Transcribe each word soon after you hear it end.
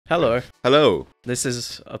Hello. Hello. This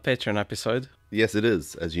is a Patreon episode. Yes, it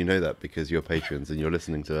is, as you know that because you're patrons and you're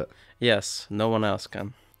listening to it. Yes, no one else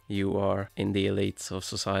can. You are in the elites of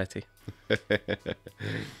society.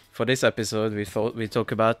 For this episode, we thought we'd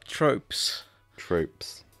talk about tropes.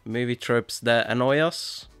 Tropes. Movie tropes that annoy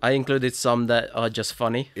us. I included some that are just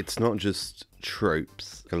funny. It's not just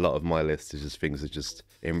tropes. A lot of my list is just things that just,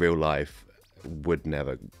 in real life, would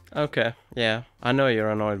never... Okay, yeah. I know you're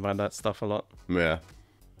annoyed by that stuff a lot. Yeah.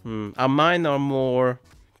 Mine are more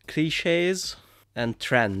cliches and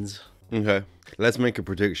trends. Okay. Let's make a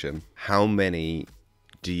prediction. How many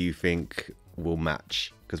do you think will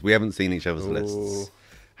match? Because we haven't seen each other's lists.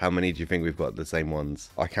 How many do you think we've got the same ones?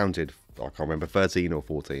 I counted, I can't remember, 13 or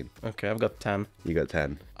 14. Okay, I've got 10. You got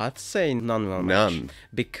 10. I'd say none will match. None.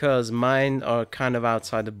 Because mine are kind of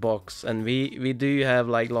outside the box. And we do have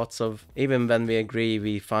like lots of, even when we agree,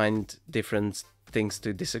 we find different things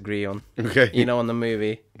to disagree on. Okay. You know, on the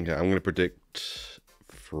movie. Okay, I'm going to predict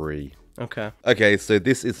 3. Okay. Okay, so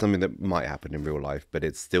this is something that might happen in real life, but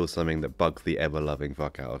it's still something that bugs the ever-loving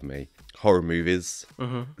fuck out of me. Horror movies.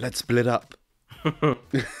 Let's split up.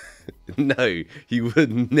 No, you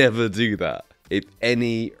would never do that. If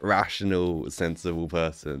any rational, sensible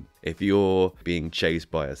person, if you're being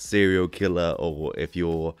chased by a serial killer or if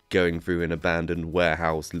you're going through an abandoned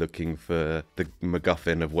warehouse looking for the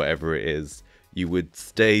MacGuffin of whatever it is, you would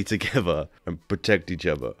stay together and protect each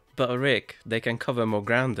other. But Rick, they can cover more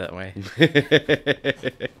ground that way.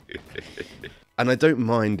 And I don't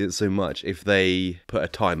mind it so much if they put a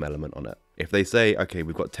time element on it. If they say, okay,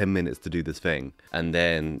 we've got 10 minutes to do this thing, and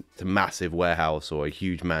then it's a massive warehouse or a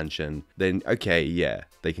huge mansion, then okay, yeah,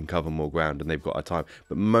 they can cover more ground and they've got a time.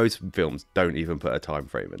 But most films don't even put a time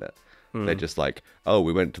frame in it. They're just like, oh,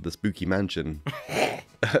 we went to the spooky mansion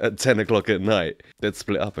at 10 o'clock at night. Let's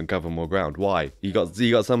split up and cover more ground. Why? You got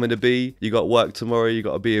something to be? You got work tomorrow? You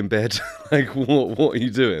got to be in bed? Like, what are you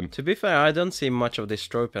doing? To be fair, I don't see much of this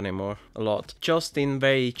trope anymore. A lot. Just in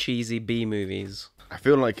very cheesy B movies. I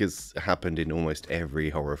feel like it's happened in almost every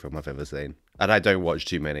horror film I've ever seen. And I don't watch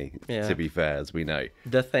too many, to be fair, as we know.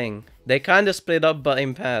 The Thing. They kind of split up, but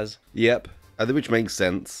in pairs. Yep. Which makes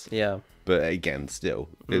sense. Yeah. But again, still,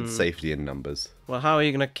 it's safety in numbers. Well, how are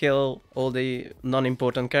you going to kill all the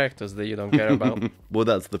non-important characters that you don't care about? Well,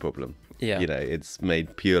 that's the problem. Yeah. You know, it's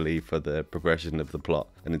made purely for the progression of the plot,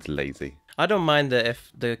 and it's lazy. I don't mind it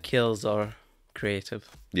if the kills are creative.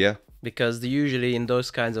 Yeah. Because usually in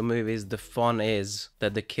those kinds of movies, the fun is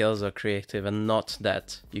that the kills are creative and not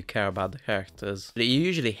that you care about the characters. You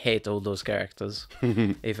usually hate all those characters,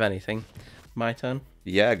 if anything. My turn.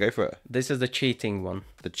 Yeah, go for it. This is the cheating one.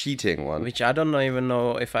 The cheating one. Which I don't even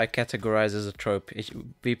know if I categorize as a trope.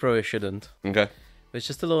 We probably shouldn't. Okay. It's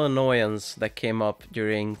just a little annoyance that came up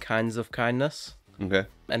during Kinds of Kindness. Okay.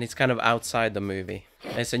 And it's kind of outside the movie.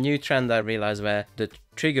 It's a new trend I realized where the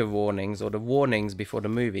trigger warnings or the warnings before the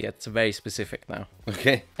movie, it's very specific now.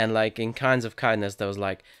 Okay. And like in Kinds of Kindness, there was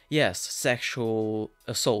like, yes, sexual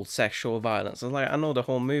assault, sexual violence. I was like, I know the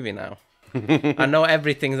whole movie now. I know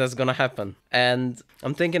everything that's gonna happen. And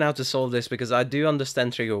I'm thinking how to solve this because I do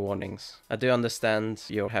understand trigger warnings. I do understand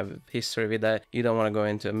you have history with that. You don't want to go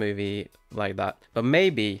into a movie like that. But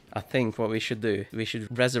maybe, I think what we should do, we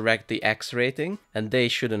should resurrect the X rating and they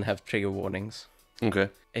shouldn't have trigger warnings. Okay.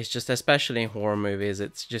 It's just, especially in horror movies,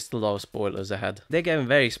 it's just a lot of spoilers ahead. They're getting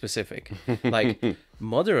very specific. Like,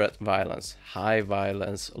 moderate violence, high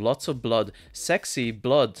violence, lots of blood, sexy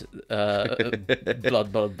blood,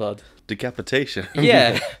 blood. Decapitation.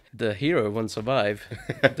 Yeah, the hero won't survive.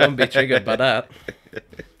 Don't be triggered by that.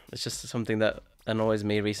 It's just something that annoys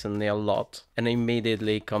me recently a lot. And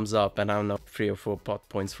immediately comes up and I know 3 or 4 plot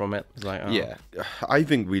points from it. It's like, oh. Yeah. I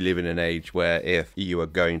think we live in an age where if you are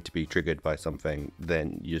going to be triggered by something,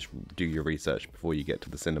 then you just do your research before you get to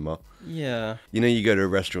the cinema. Yeah. You know, you go to a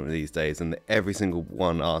restaurant these days and every single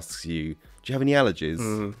one asks you, do you have any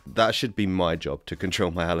allergies? That should be my job to control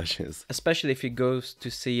my allergies. Especially if you go to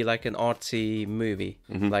see like an artsy movie,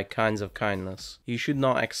 like Kinds of Kindness. You should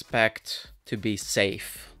not expect to be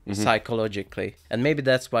safe. Psychologically, and maybe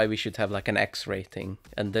that's why we should have like an X rating,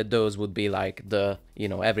 and that those would be like the, you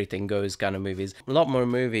know, everything goes kind of movies. A lot more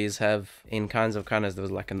movies have, in Kinds of Kindness, there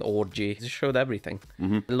was like an orgy. It showed everything.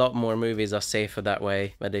 A lot more movies are safer that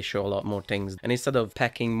way, where they show a lot more things. And instead of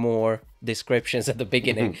packing more descriptions at the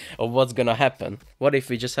beginning of what's gonna happen, what if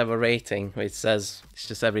we just have a rating which says it's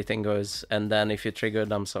just everything goes, and then if you're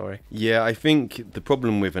triggered, I'm sorry. Yeah, I think the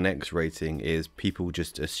problem with an X rating is people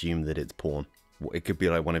just assume that it's porn. It could be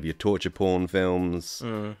like one of your torture porn films,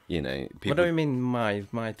 you know. People... What do you mean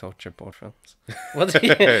my torture porn films? What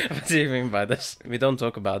do you mean by this? We don't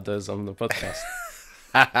talk about those on the podcast.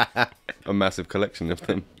 A massive collection of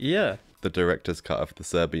them. Yeah. The director's cut of the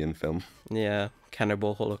Serbian film. Yeah.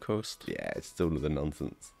 Cannibal Holocaust. Yeah, it's still the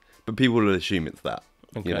nonsense. But people will assume it's that.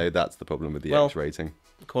 Okay. You know, that's the problem with the Well, X rating.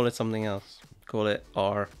 Call it something else. Call it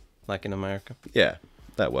R, like in America. Yeah,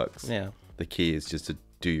 that works. Yeah. The key is just to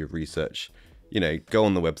do your research. You know, go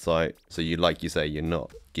on the website. So you, like you say, you're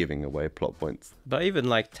not giving away plot points. But even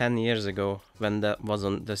like 10 years ago, when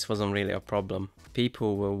this wasn't really a problem,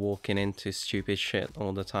 people were walking into stupid shit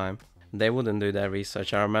all the time. They wouldn't do their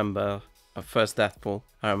research. I remember first Deadpool.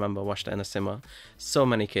 I remember watched it in a cinema. So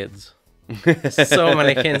many kids. So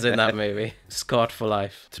many kids in that movie. Scarred for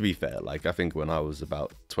life. To be fair, like, I think when I was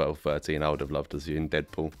about 12, 13, I would have loved to see in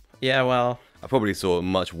Deadpool. Yeah, well, I probably saw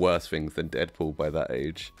much worse things than Deadpool by that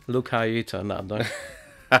age. look how you turned out, though.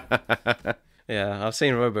 Yeah, I've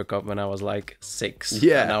seen RoboCop when I was like 6.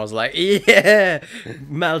 Yeah. And I was like, yeah,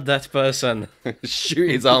 melt that person. Shoot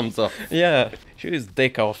his arms off. Yeah, shoot his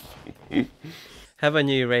dick off. Have a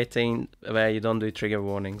new rating where you don't do trigger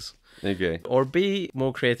warnings. Okay. Or be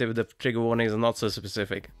more creative with the trigger warnings and not so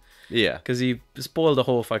specific. Yeah. Because you spoiled the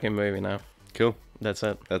whole fucking movie now. Cool. That's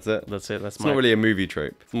it. That's it. That's it. That's It's not really a movie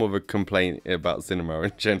trope. It's more of a complaint about cinema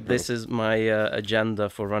in general. This is my agenda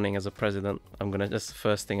for running as a president. That's the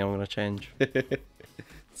first thing I'm gonna change.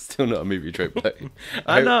 Still not a movie trope, though.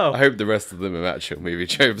 I know. I hope the rest of them are actual movie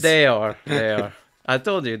tropes. They are. They are. I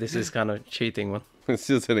told you this is kind of cheating one. It's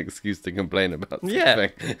just an excuse to complain about something. Yeah.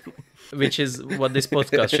 Which is what this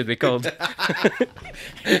podcast should be called.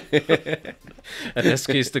 An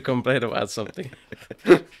excuse to complain about something.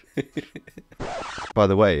 By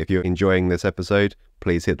the way, if you're enjoying this episode,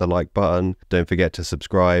 please hit the like button. Don't forget to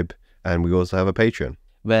subscribe. And we also have a Patreon.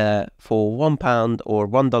 Where for £1 or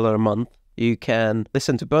 $1 a month, you can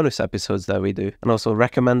listen to bonus episodes that we do and also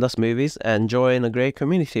recommend us movies and join a great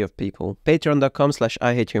community of people.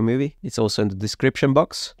 Patreon.com/IHateYourMovie. It's also in the description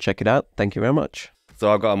box. Check it out. Thank you very much.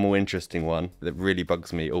 So I've got a more interesting one that really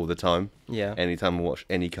bugs me all the time. Yeah. Anytime I watch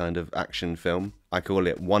any kind of action film, I call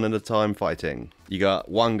it one at a time fighting. You got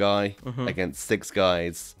one guy against 6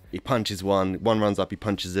 guys. He punches one runs up, he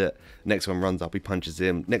punches it. Next one runs up, he punches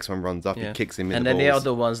him. Next one runs up, he kicks him in and the balls. then the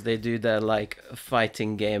other ones, they do their like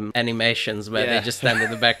fighting game animations where they just stand in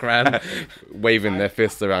the background. Waving their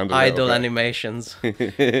fists around a Idle little bit. animations.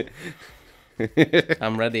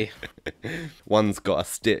 I'm ready. One's got a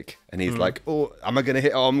stick and he's like, "Oh, am I gonna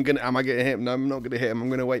hit? Oh, am I gonna hit him? No, I'm not gonna hit him.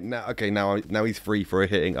 I'm gonna wait now. Okay, now he's free for a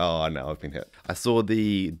hitting. Oh, now I've been hit." I saw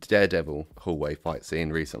the Daredevil hallway fight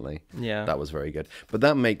scene recently. Yeah. That was very good. But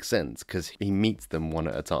that makes sense because he meets them one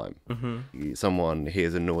at a time. Someone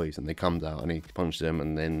hears a noise and they comes out and he punches them,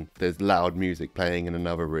 and then there's loud music playing in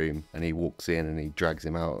another room and he walks in and he drags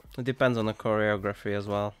him out. It depends on the choreography as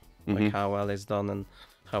well, like how well it's done and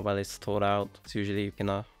how well it's thought out. It's usually in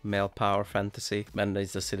a male power fantasy when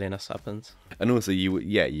there's the silliness happens. And also, you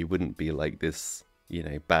wouldn't be like this,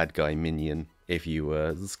 bad guy minion if you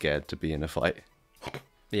were scared to be in a fight.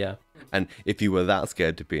 Yeah. And if you were that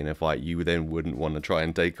scared to be in a fight, you then wouldn't want to try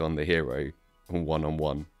and take on the hero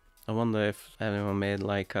one-on-one. I wonder if anyone made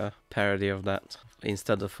like a parody of that.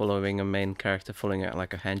 Instead of following a main character, following it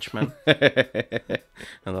like a henchman.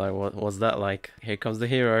 And like, what was that like? Here comes the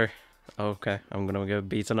hero. Okay, I'm gonna get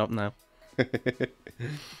beaten up now. Do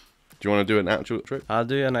you want to do an actual trope? I'll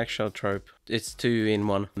do an actual trope. It's 2 in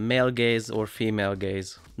 1. Male gaze or female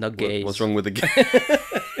gaze. Not gaze. What's wrong with the gaze?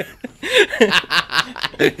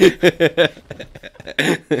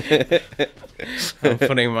 I'm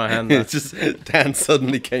putting my hand up. It's just Dan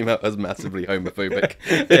suddenly came out as massively homophobic.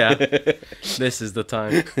 Yeah, this is the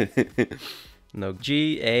time. No,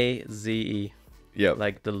 G-A-Z-E. Yeah,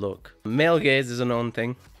 Like the look. Male gaze is a known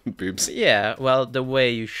thing. boobs. Yeah, well, the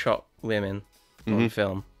way you shot women on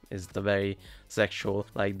film is the very sexual.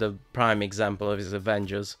 Like the prime example of is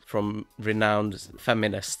Avengers from renowned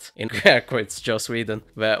feminist in air quotes Joss Whedon,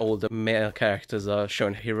 where all the male characters are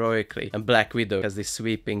shown heroically, and Black Widow has this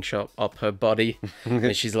sweeping shot up her body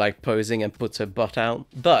and she's like posing and puts her butt out.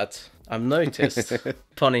 But I've noticed,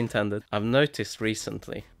 pun intended, I've noticed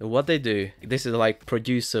recently that what they do, this is like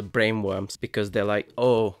producer brainworms, because they're like,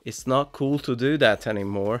 oh, it's not cool to do that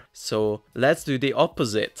anymore, so let's do the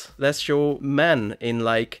opposite. Let's show men in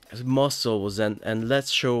like muscles and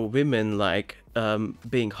let's show women like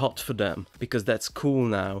being hot for them, because that's cool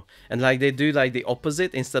now. And like they do like the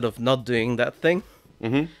opposite instead of not doing that thing.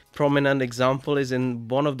 Prominent example is in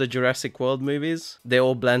one of the Jurassic World movies. They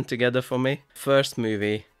all blend together for me. First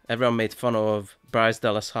movie, everyone made fun of Bryce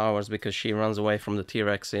Dallas Howard because she runs away from the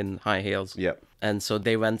T-Rex in high heels. Yep. And so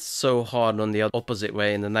they went so hard on the opposite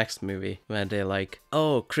way in the next movie, where they're like,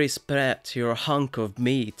 oh, Chris Pratt, you're a hunk of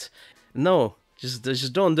meat. No, just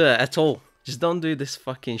don't do it at all. Just don't do this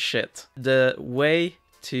fucking shit. The way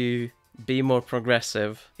to be more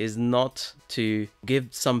progressive is not to give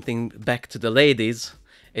something back to the ladies.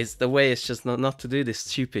 It's the way is just not to do this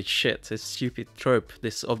stupid shit, this stupid trope,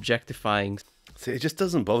 this objectifying. See, it just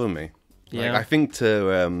doesn't bother me. Yeah. Like, I think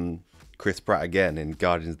to Chris Pratt again in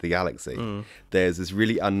Guardians of the Galaxy, there's this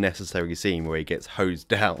really unnecessary scene where he gets hosed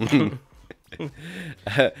down.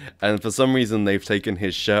 And for some reason they've taken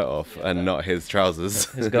his shirt off and not his trousers.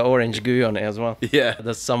 He's got orange goo on it as well. Yeah.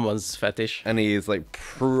 That's someone's fetish. And he is like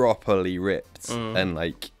properly ripped and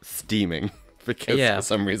like steaming because for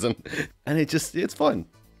some reason. And it's fine.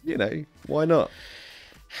 You know, why not?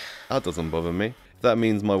 That doesn't bother me. If that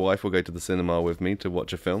means my wife will go to the cinema with me to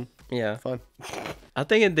watch a film, Yeah. fine. I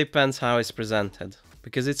think it depends how it's presented.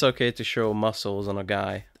 Because it's okay to show muscles on a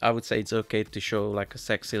guy. I would say it's okay to show like a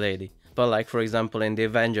sexy lady. But like, for example, in the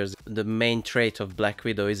Avengers, the main trait of Black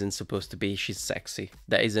Widow isn't supposed to be she's sexy.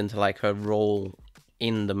 That isn't like her role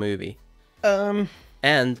in the movie.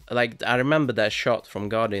 And like, I remember that shot from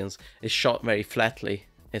Guardians. It's shot very flatly.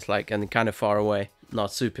 It's like, and kind of far away.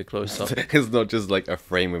 Not super close up. It's not just like a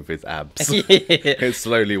frame of his abs. Yeah. It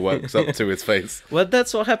slowly works up to his face. Well,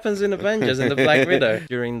 that's what happens in Avengers, in the Black Widow.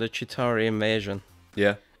 During the Chitauri invasion.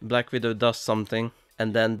 Yeah. Black Widow does something.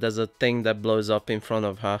 And then there's a thing that blows up in front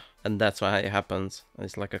of her. And that's why it happens.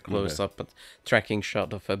 It's like a close-up tracking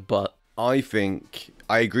shot of her butt. I think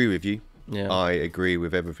I agree with you. Yeah. I agree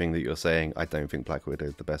with everything that you're saying. I don't think Black Widow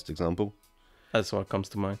is the best example. That's what comes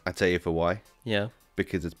to mind. I tell you for why. Yeah.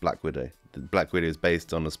 Because it's Black Widow. The Black Widow is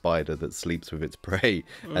based on a spider that sleeps with its prey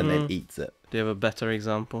and then eats it. Do you have a better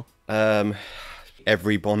example?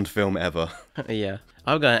 Every Bond film ever. Yeah.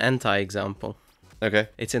 I've got an anti-example. Okay.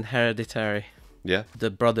 It's in Hereditary. Yeah. The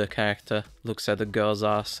brother character looks at the girl's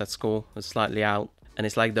ass at school. It's slightly out. And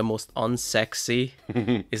it's like the most unsexy.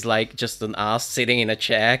 It's like just an ass sitting in a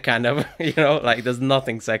chair, kind of. You know, like there's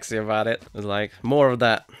nothing sexy about it. It's like more of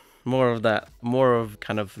that. More of that. More of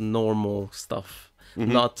kind of normal stuff.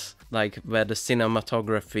 Not like where the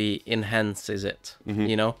cinematography enhances it.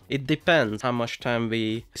 You know? It depends how much time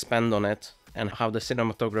we spend on it and how the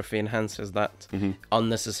cinematography enhances that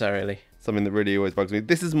unnecessarily. Something that really always bugs me.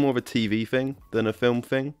 This is more of a TV thing than a film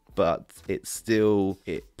thing, but it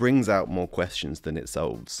brings out more questions than it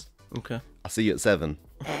solves. Okay. I'll see you at 7.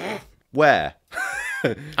 Where?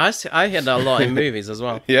 I hear that a lot in movies as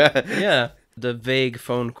well. Yeah. Yeah. The vague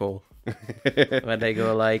phone call where they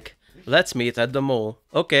go like, let's meet at the mall.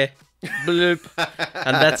 Okay. Bloop.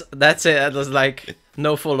 And that's it. There's like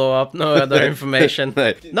no follow-up, no other information.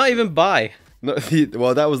 No. Not even bye. No,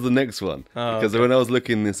 well, that was the next one. Because when I was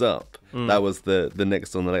looking this up, that was the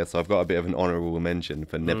next on the list. So I've got a bit of an honourable mention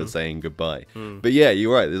for never saying goodbye. But yeah,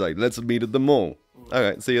 you're right. It's like, let's meet at the mall. All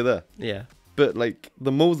right, see you there. Yeah. But like,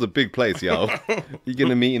 the mall's a big place, y'all. You're going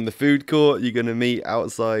to meet in the food court. You're going to meet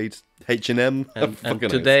outside H&M. And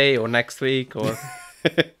today or next week or...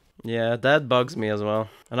 Yeah, that bugs me as well.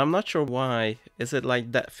 And I'm not sure why. Is it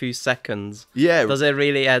like that few seconds? Yeah. Does it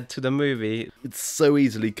really add to the movie? It so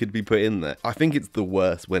easily could be put in there. I think it's the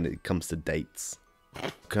worst when it comes to dates.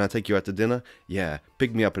 Can I take you out to dinner? Yeah.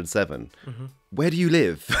 Pick me up at 7. Where do you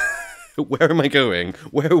live? Where am I going?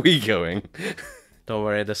 Where are we going? Don't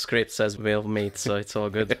worry, the script says we'll meet, so it's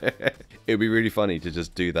all good. It'd be really funny to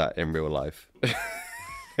just do that in real life.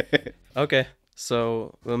 Okay,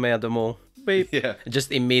 so we'll meet at the mall. Beep. Yeah.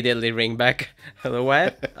 Just immediately ring back. Hello,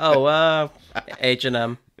 where? Oh,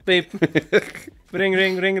 H&M. Beep. Ring,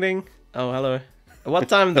 ring, ring, ring. Oh, hello. What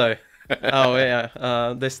time though? Oh,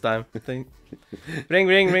 yeah, this time. Ring,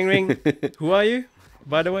 ring, ring, ring. Who are you,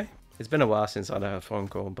 by the way? It's been a while since I had a phone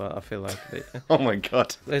call, but I feel like... Oh my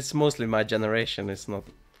god. It's mostly my generation, it's not...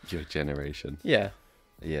 Your generation. Yeah.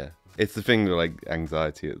 Yeah. It's the thing with like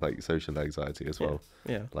anxiety, like social anxiety as well.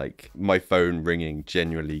 Yeah. Like my phone ringing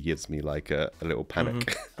genuinely gives me like a little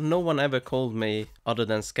panic. No one ever called me other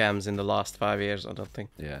than scams in the last 5 years, I don't think.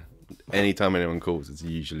 Yeah. Anytime anyone calls, it's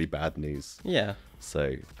usually bad news. Yeah.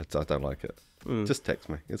 So I don't like it. Just text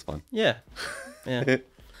me. It's fine. Yeah. Yeah.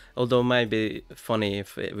 Although it might be funny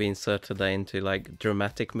if we inserted that into like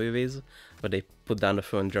dramatic movies where they put down the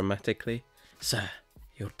phone dramatically. Sir,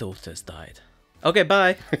 your daughter's died. Okay,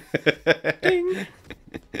 bye. Ding.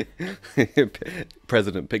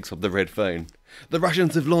 President picks up the red phone. The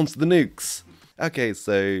Russians have launched the nukes. Okay,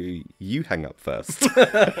 so you hang up first.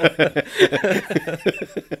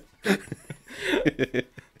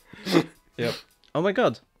 Yep. Oh my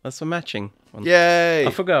god, that's a matching one. Yay!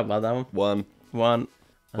 I forgot about that one. One.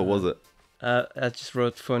 What was it? I just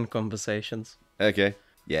wrote phone conversations. Okay.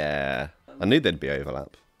 Yeah. I knew there'd be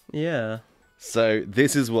overlap. Yeah. So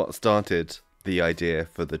this is what started the idea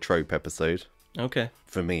for the trope episode. Okay.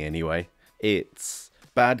 For me, anyway. It's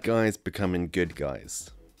bad guys becoming good guys.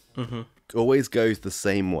 Always goes the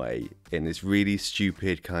same way in this really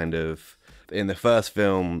stupid kind of... In the first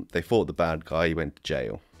film, they fought the bad guy, he went to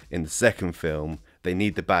jail. In the second film, they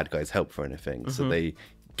need the bad guy's help for anything. So they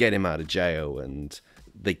get him out of jail and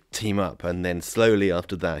they team up. And then slowly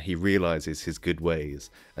after that, he realizes his good ways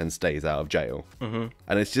and stays out of jail. And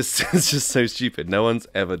it's just so stupid. No one's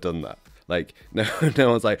ever done that. Like, no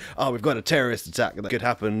one's like, oh, we've got a terrorist attack that could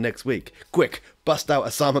happen next week. Quick, bust out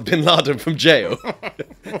Osama bin Laden from jail.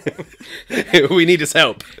 We need his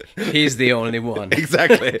help. He's the only one.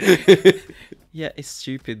 Exactly. Yeah, it's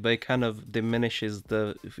stupid, but it kind of diminishes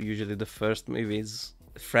usually the first movie's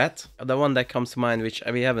threat. The one that comes to mind, which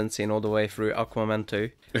we haven't seen all the way through, Aquaman 2.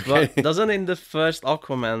 But doesn't in the first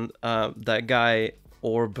Aquaman, that guy...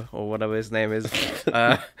 Orb or whatever his name is,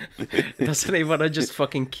 doesn't he want to just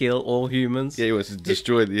fucking kill all humans? Yeah, he wants to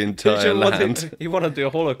destroy the entire land. He want to do a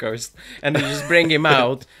Holocaust, and they just bring him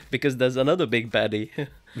out because there's another big baddie.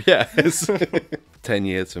 Yes. 10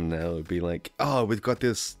 years from now, it would be like, oh, we've got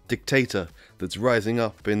this dictator that's rising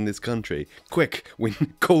up in this country. Quick, we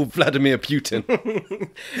call Vladimir Putin.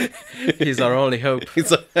 He's our only hope.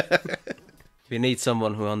 We need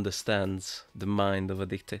someone who understands the mind of a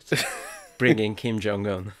dictator. Bringing Kim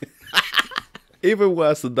Jong-un. Even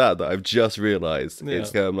worse than that I've just realised,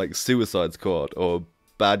 it's like Suicide Squad or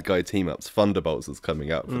bad guy team-ups, Thunderbolts is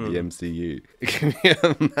coming out for the MCU. Can you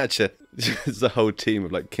imagine just a whole team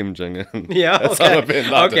of like Kim Jong-un? Yeah, Osama bin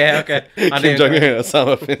Laden. Okay. Kim Jong-un,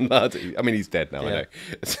 Osama bin Laden. I mean, he's dead now, I know.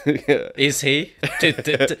 Is he?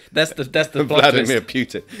 That's the plot Vladimir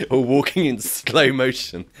twist. Putin, all walking in slow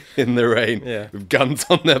motion in the rain with guns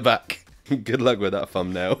on their back. Good luck with that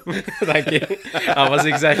thumbnail. Thank you. I was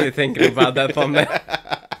exactly thinking about that thumbnail.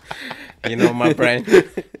 You know, my brain.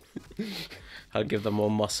 I'll give them more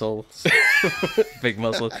muscles. Big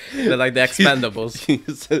muscles. They're like the Expendables.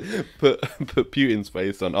 put Putin's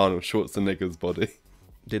face on Arnold Schwarzenegger's body.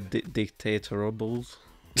 The Dictatables.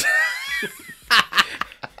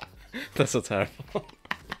 That's so terrible.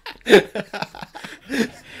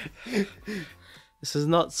 This is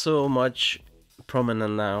not so much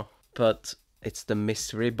prominent now, but it's the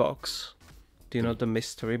mystery box. Do you know the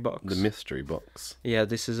mystery box? The mystery box. Yeah,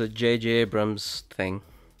 this is a J.J. Abrams thing.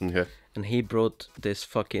 Okay. And he brought this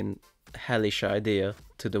fucking hellish idea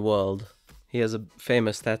to the world. He has a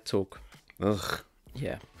famous TED talk. Ugh.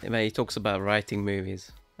 Yeah. He talks about writing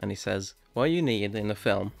movies. And he says, what you need in a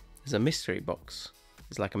film is a mystery box.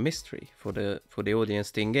 It's like a mystery for the audience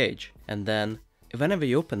to engage. And then, whenever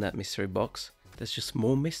you open that mystery box, there's just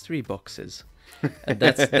more mystery boxes. And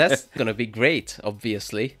that's gonna be great,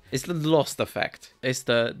 obviously. It's the Lost effect. It's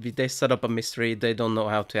they set up a mystery, they don't know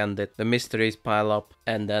how to end it. The mysteries pile up,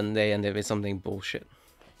 and then they end it with something bullshit.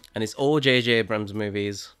 And it's all J.J. Abrams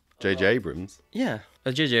movies. J.J. Abrams? Yeah.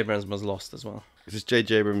 J.J. Abrams was Lost as well. Is this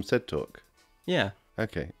J.J. Abrams' TED Talk? Yeah.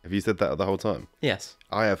 Okay. Have you said that the whole time? Yes.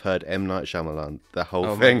 I have heard M. Night Shyamalan, the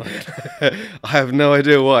whole thing. I have no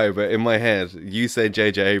idea why, but in my head, you said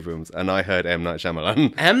J.J. Abrams, and I heard M. Night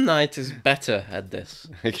Shyamalan. M. Night is better at this,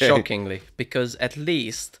 shockingly, because at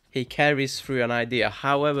least he carries through an idea,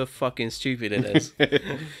 however fucking stupid it is.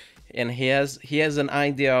 And he has an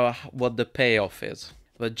idea what the payoff is.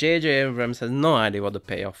 But J.J. Abrams has no idea what the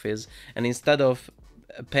payoff is, and instead of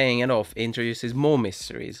paying it off, he introduces more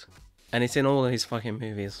mysteries. And it's in all of his fucking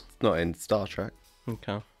movies. Not in Star Trek.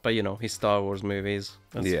 Okay. But you know, his Star Wars movies.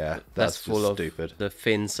 That's full of stupid. The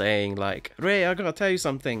Finn saying like, Ray, I gotta tell you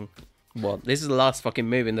something. What? This is the last fucking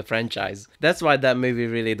movie in the franchise. That's why that movie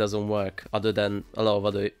really doesn't work, other than a lot of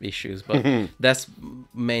other issues. But that's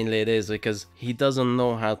mainly it is, because he doesn't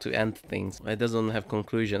know how to end things. He doesn't have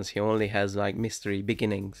conclusions. He only has like mystery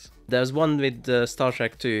beginnings. There's one with Star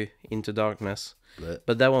Trek 2, Into Darkness.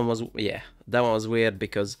 But that one was weird,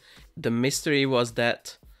 because the mystery was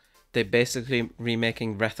that they're basically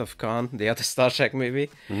remaking Wrath of Khan, the other Star Trek movie.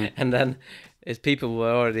 And then people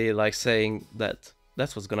were already like saying that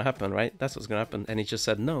that's what's gonna happen, right? That's what's gonna happen. And he just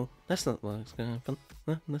said, no, that's not what's gonna happen.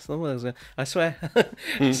 No, that's not what's gonna I swear.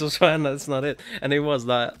 I swear that's not it. And it was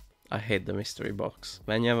like, I hate the mystery box.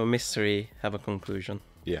 When you have a mystery, have a conclusion.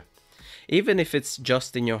 Yeah. Even if it's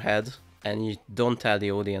just in your head and you don't tell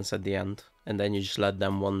the audience at the end, and then you just let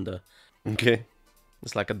them wonder. Okay.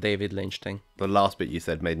 It's like a David Lynch thing. The last bit you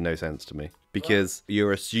said made no sense to me, because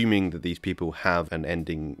you're assuming that these people have an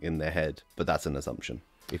ending in their head, but that's an assumption.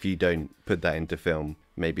 If you don't put that into film,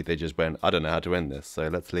 maybe they just went, I don't know how to end this, so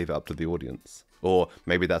let's leave it up to the audience. Or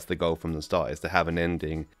maybe that's the goal from the start, is to have an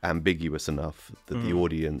ending ambiguous enough that the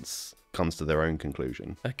audience comes to their own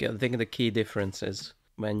conclusion. Okay, I think the key difference is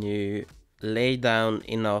when you lay down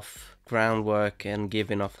enough groundwork and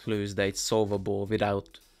give enough clues that it's solvable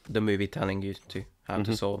without the movie telling you to how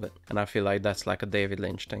to solve it. And I feel like that's like a David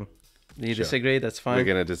Lynch thing. Do you disagree? That's fine. We're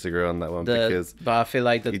going to disagree on that one because but I feel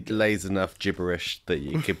like it lays enough gibberish that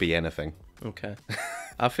it could be anything. Okay.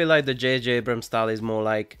 I feel like the J.J. Abrams style is more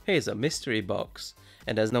like, here's a mystery box,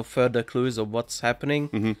 and there's no further clues of what's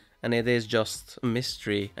happening, and it is just a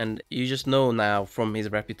mystery, and you just know now from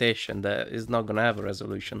his reputation that it's not gonna have a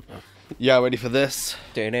resolution. Yeah, ready for this?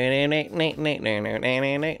 You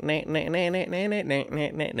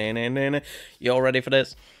all ready for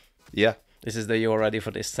this? Yeah. This is the "You're ready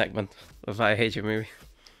for this" segment of I Hate Your Movie.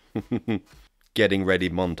 Getting ready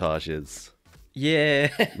montages. Yeah.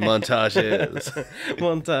 Montages.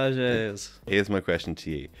 Montages. Here's my question to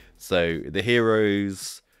you. So the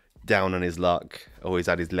hero's down on his luck, or he's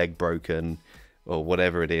had his leg broken, or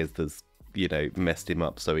whatever it is that's, you know, messed him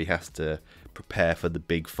up, so he has to prepare for the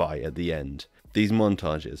big fight at the end. These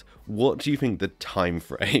montages, what do you think the time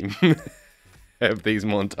frame of these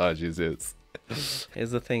montages is?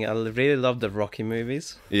 Here's the thing, I really love the Rocky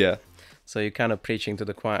movies. Yeah. So you're kind of preaching to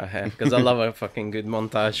the choir here, because I love a fucking good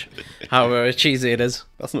montage, however cheesy it is.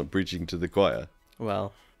 That's not preaching to the choir.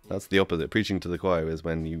 Well, that's the opposite. Preaching to the choir is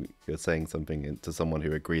when you're saying something to someone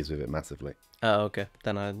who agrees with it massively. Oh, okay.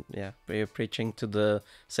 Then you're preaching to the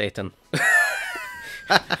Satan.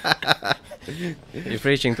 You're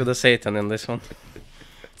preaching to the Satan in this one.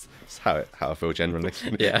 That's how I feel generally.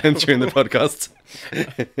 Yeah. During the podcast.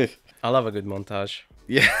 I love a good montage.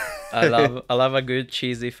 Yeah. I love a good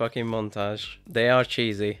cheesy fucking montage. They are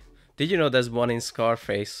cheesy. Did you know there's one in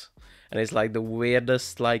Scarface? And it's like the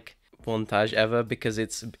weirdest like montage ever, because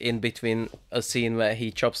it's in between a scene where he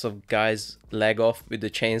chops a guy's leg off with the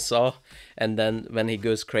chainsaw, and then when he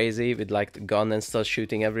goes crazy with like the gun and starts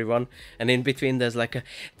shooting everyone, and in between there's like a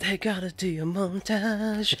 "they gotta do a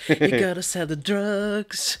montage, you gotta sell the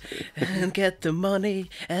drugs and get the money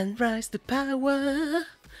and rise to power,"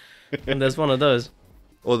 and there's one of those.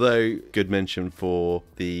 Although, good mention for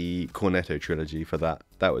the Cornetto trilogy for that.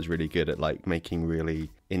 That was really good at like making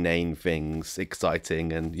really inane things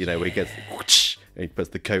exciting, and you know, where he gets whoosh, and he puts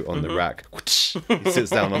the coat on the rack, whoosh, he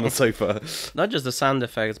sits down on the sofa. Not just the sound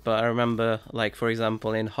effects, but I remember, like, for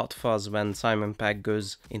example, in Hot Fuzz, when Simon Pegg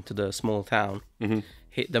goes into the small town,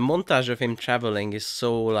 the montage of him traveling is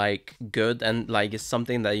so like good, and like it's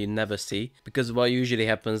something that you never see, because what usually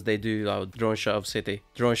happens, they do a drone shot of city,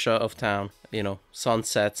 drone shot of town, you know,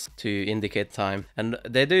 sunsets to indicate time, and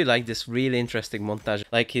they do like this really interesting montage,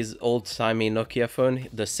 like his old-timey Nokia phone,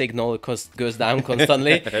 the signal goes down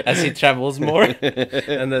constantly as he travels more,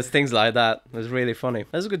 and there's things like that. It's really funny.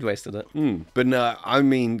 There's a good ways to do it. But no, I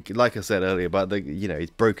mean, like I said earlier, about the, you know, he's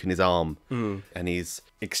broken his arm, and his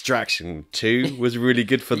Extraction 2 was really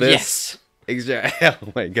good for this. Yes.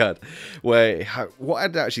 Oh my god. What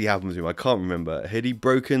had actually happened to him? I can't remember. Had he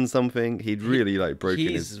broken something? He'd really like broken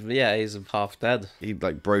his... Yeah, he's half dead. He'd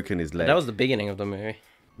like broken his leg. That was the beginning of the movie.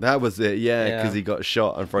 That was it, yeah, because he got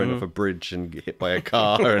shot and thrown off a bridge and hit by a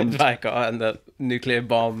car. And the nuclear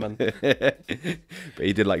bomb. And but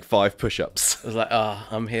he did like 5 push-ups. I was like,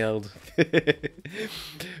 I'm healed.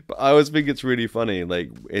 But I always think it's really funny, like,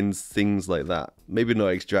 in things like that. Maybe not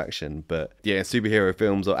Extraction, but yeah, superhero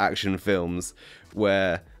films or action films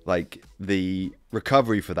where, like, the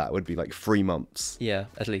recovery for that would be like 3 months. Yeah,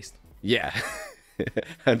 at least. Yeah.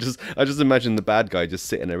 I just imagine the bad guy just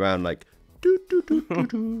sitting around like,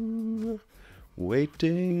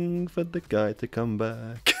 waiting for the guy to come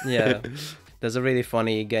back. Yeah. There's a really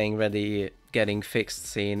funny getting fixed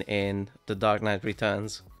scene in The Dark Knight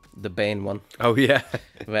Returns, the Bane one. Oh yeah.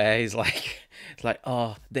 Where he's like,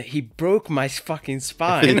 he broke my fucking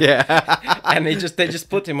spine. Yeah. And they just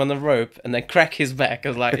put him on the rope and then crack his back. I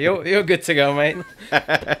was like, you're good to go, mate.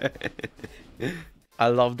 I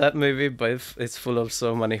love that movie, but it's full of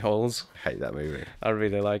so many holes. I hate that movie. I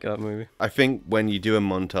really like that movie. I think when you do a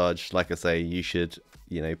montage, like I say, you should,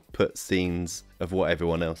 you know, put scenes of what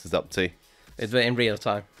everyone else is up to. It's in real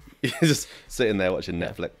time. You're just sitting there watching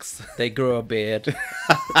Netflix. They grow a beard.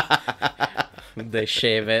 They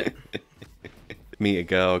shave it. Meet a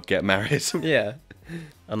girl, get married. Yeah.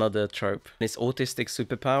 Another trope. It's autistic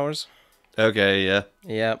superpowers. Okay, yeah.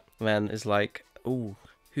 Yeah, when it's like, ooh,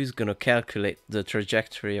 who's gonna calculate the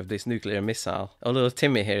trajectory of this nuclear missile? Oh, little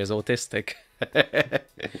Timmy here is autistic.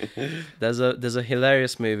 There's a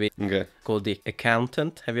hilarious movie called The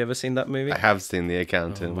Accountant. Have you ever seen that movie? I have seen The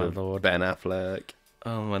Accountant with Lord. Ben Affleck.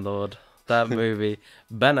 Oh my lord. That movie.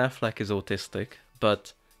 Ben Affleck is autistic,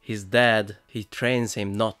 but his dad, he trains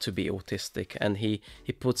him not to be autistic, and he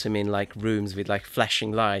puts him in like rooms with like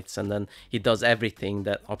flashing lights, and then he does everything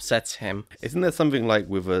that upsets him. Isn't there something like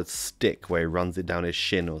with a stick where he runs it down his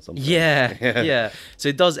shin or something? Yeah, yeah. So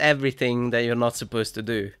he does everything that you're not supposed to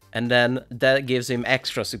do. And then that gives him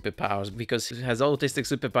extra superpowers because he has autistic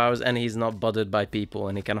superpowers and he's not bothered by people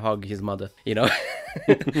and he can hug his mother, you know?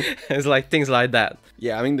 It's like things like that.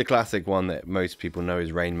 Yeah, I mean, the classic one that most people know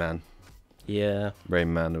is Rain Man. Yeah.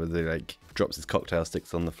 Rain Man, where he like drops his cocktail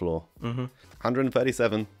sticks on the floor. Mm-hmm.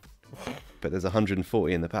 137. But there's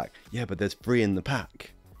 140 in the pack. Yeah, but there's 3 in the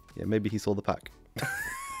pack. Yeah, maybe he saw the pack.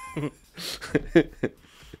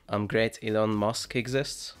 Great Elon Musk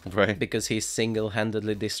exists. Right. Because he's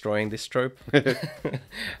single-handedly destroying this trope.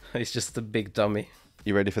 He's just a big dummy.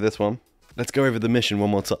 You ready for this one? Let's go over the mission one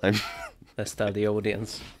more time. Let's tell the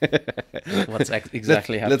audience what's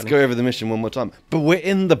exactly happening. Let's go over the mission one more time. But we're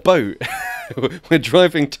in the boat. We're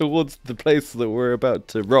driving towards the place that we're about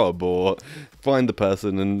to rob or find the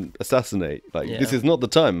person and assassinate. Like, This is not the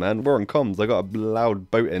time, man. We're on comms. I got a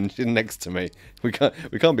loud boat engine next to me. We can't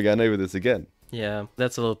be going over this again. Yeah,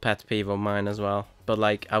 that's a little pet peeve of mine as well. But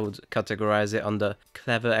like, I would categorize it under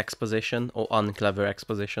clever exposition or unclever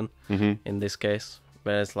exposition in this case.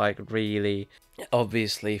 Where it's like really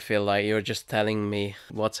obviously feel like you're just telling me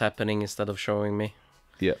what's happening instead of showing me.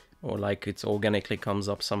 Yeah. Or like it's organically comes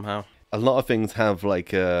up somehow. A lot of things have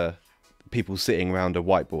like people sitting around a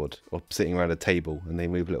whiteboard or sitting around a table and they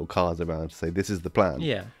move little cards around to say this is the plan.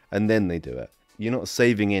 Yeah. And then they do it. You're not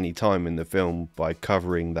saving any time in the film by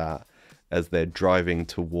covering that as they're driving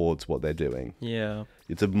towards what they're doing. Yeah.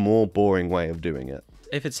 It's a more boring way of doing it.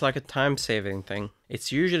 If it's like a time-saving thing,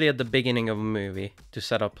 it's usually at the beginning of a movie to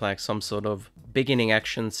set up like some sort of beginning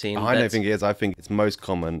action scene. I don't think it is. I think it's most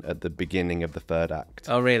common at the beginning of the third act.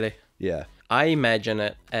 Oh, really? Yeah. I imagine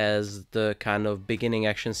it as the kind of beginning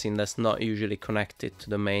action scene that's not usually connected to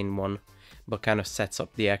the main one, but kind of sets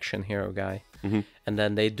up the action hero guy. And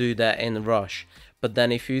then they do that in a rush. But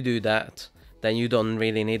then if you do that, then you don't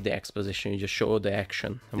really need the exposition. You just show the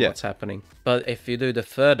action and what's happening. But if you do the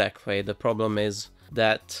third act way, the problem is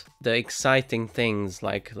that the exciting things,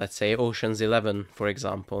 like let's say Ocean's 11, for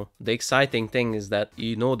example, the exciting thing is that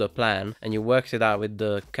you know the plan and you worked it out with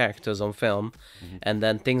the characters on film, and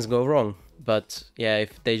then things go wrong. But yeah,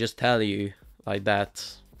 if they just tell you like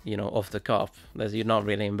that, you know, off the cuff, that you're not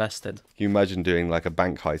really invested. Can you imagine doing like a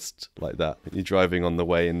bank heist like that? You're driving on the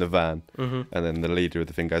way in the van, and then the leader of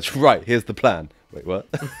the thing goes, right, here's the plan. Wait, what?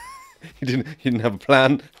 You didn't have a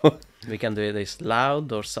plan? We can do this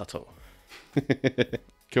loud or subtle.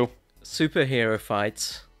 Cool. Superhero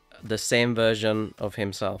fights the same version of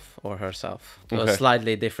himself or herself, or a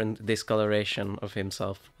slightly different discoloration of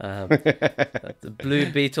himself. The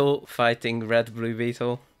Blue Beetle fighting Red Blue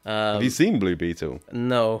Beetle. Have you seen Blue Beetle?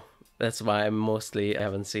 No, that's why I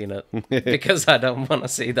haven't seen it, because I don't want to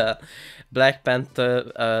see that. Black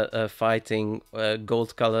Panther fighting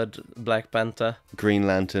gold-colored Black Panther. Green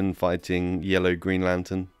Lantern fighting yellow Green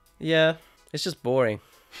Lantern. Yeah, it's just boring.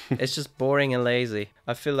 It's just boring and lazy.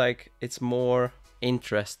 I feel like it's more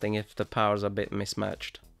interesting if the powers are a bit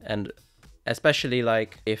mismatched, and especially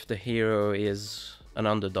like if the hero is an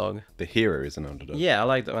underdog. The hero is an underdog. Yeah, I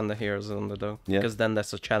like that when the hero is an underdog, because then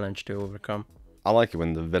that's a challenge to overcome. I like it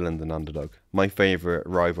when the villain's an underdog. My favourite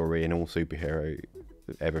rivalry in all superhero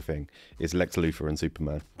everything is Lex Luthor and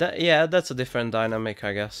Superman. That's a different dynamic,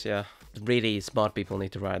 I guess. Yeah, really smart people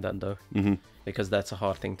need to write that though, because that's a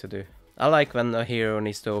hard thing to do. I like when a hero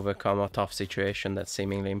needs to overcome a tough situation that's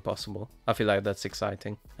seemingly impossible. I feel like that's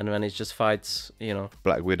exciting. And when it just fights, you know...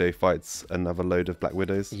 Black Widow fights another load of Black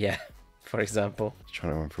Widows. Yeah, for example. Just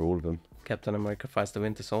trying to run through all of them. Captain America fights the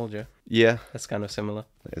Winter Soldier. Yeah. That's kind of similar.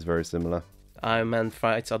 It is very similar. Iron Man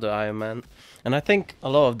fights other Iron Man. And I think a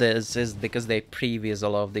lot of this is because they previous a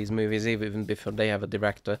lot of these movies, even before they have a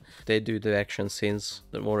director. They do the action scenes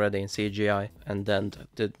already in CGI, and then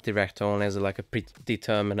the director only has like a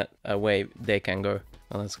predetermined way they can go.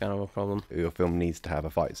 And that's kind of a problem. Your film needs to have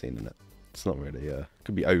a fight scene in it. It's not really, it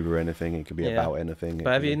could be over anything, it could be about anything.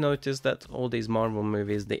 But have you noticed that all these Marvel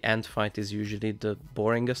movies, the end fight is usually the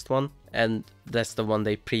boringest one? And that's the one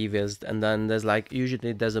they previewed. And then there's like,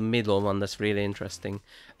 usually there's a middle one that's really interesting.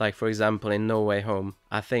 Like, for example, in No Way Home,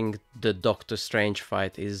 I think the Doctor Strange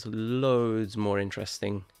fight is loads more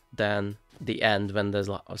interesting than the end, when there's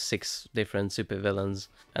like 6 different supervillains,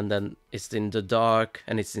 and then it's in the dark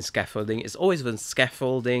and it's in scaffolding. It's always been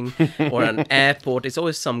scaffolding or an airport. It's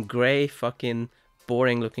always some grey fucking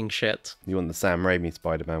boring looking shit. You want the Sam Raimi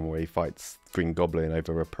Spider-Man where he fights Green Goblin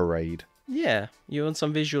over a parade. Yeah, you want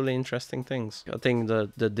some visually interesting things. I think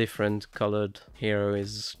the different colored hero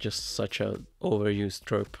is just such a overused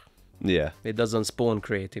trope. Yeah. It doesn't spawn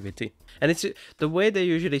creativity. And it's the way they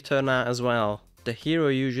usually turn out as well. The hero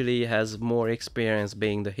usually has more experience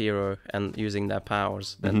being the hero and using their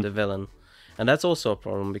powers than the villain. And that's also a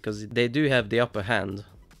problem because they do have the upper hand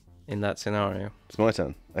in that scenario. It's my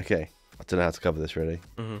turn. Okay. I don't know how to cover this really.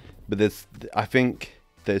 But I think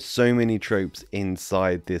there's so many tropes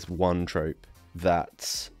inside this one trope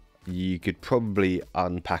that you could probably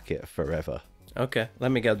unpack it forever. Okay,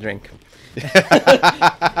 let me get a drink.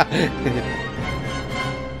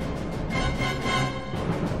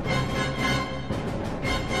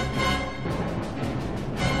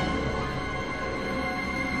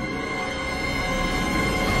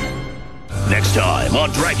 Next time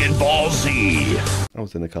on Dragon Ball Z. I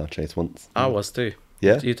was in a car chase once. I was too.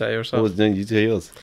 Yeah? You tell yourself. No, you do yours.